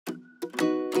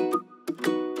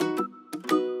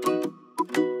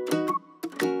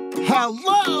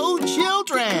Hello,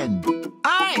 children!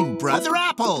 I'm Brother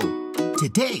Apple.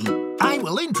 Today, I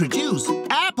will introduce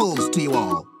apples to you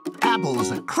all.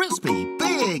 Apples are crispy,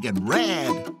 big, and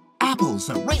red. Apples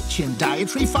are rich in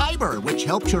dietary fiber, which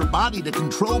helps your body to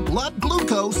control blood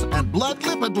glucose and blood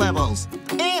lipid levels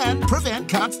and prevent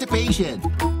constipation.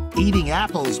 Eating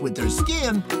apples with their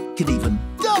skin can even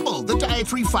double the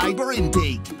dietary fiber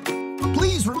intake.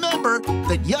 Please remember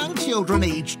that young children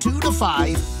aged 2 to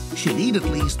 5 should eat at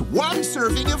least 1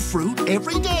 serving of fruit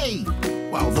every day,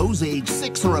 while those aged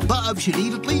 6 or above should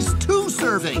eat at least 2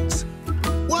 servings.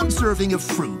 1 serving of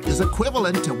fruit is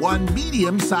equivalent to 1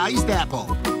 medium-sized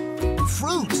apple.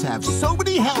 Fruits have so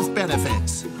many health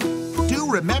benefits.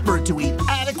 Do remember to eat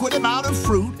adequate amount of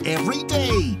fruit every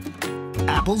day.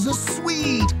 Apples are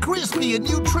sweet, crispy, and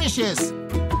nutritious.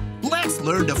 Let's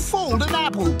learn to fold an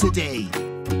apple today.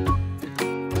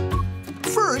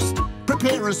 First,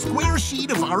 prepare a square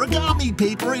sheet of origami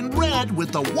paper in red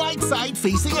with the white side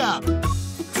facing up.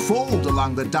 Fold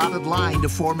along the dotted line to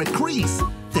form a crease,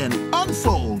 then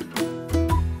unfold.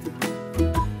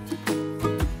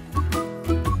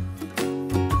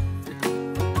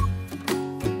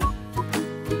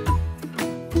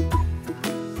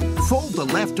 Fold the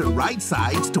left and right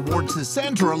sides towards the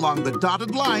center along the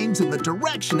dotted lines in the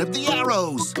direction of the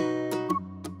arrows.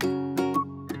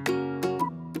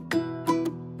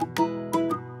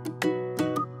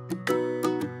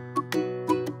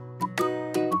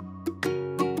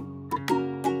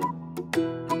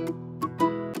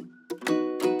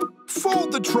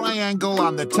 Fold the triangle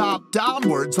on the top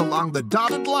downwards along the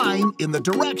dotted line in the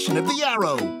direction of the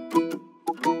arrow.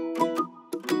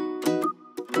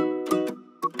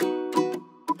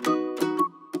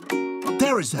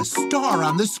 There is a star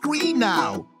on the screen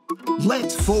now.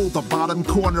 Let's fold the bottom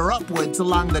corner upwards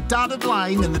along the dotted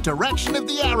line in the direction of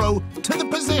the arrow to the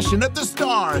position of the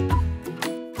star.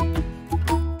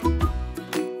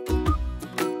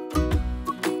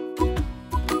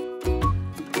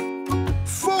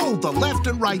 Fold the left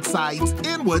and right sides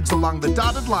inwards along the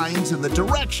dotted lines in the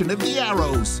direction of the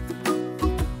arrows.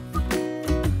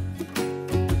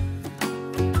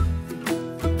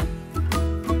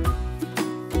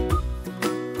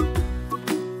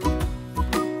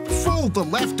 Fold the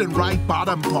left and right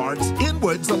bottom parts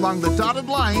inwards along the dotted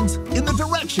lines in the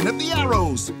direction of the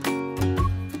arrows.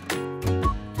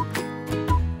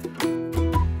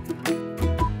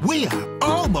 We are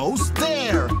almost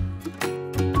there.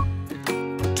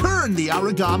 Turn the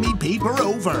origami paper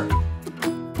over.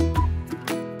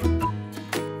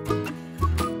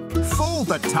 Fold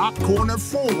the top corner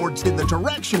forwards in the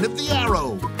direction of the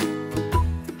arrow.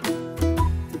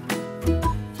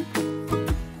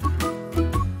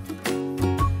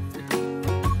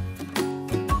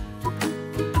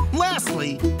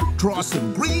 Lastly, draw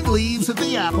some green leaves of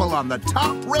the apple on the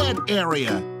top red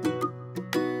area.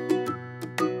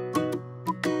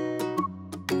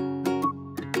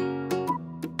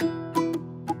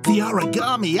 The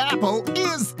origami apple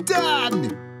is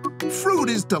done! Fruit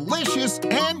is delicious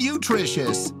and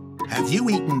nutritious. Have you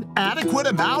eaten adequate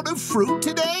amount of fruit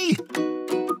today?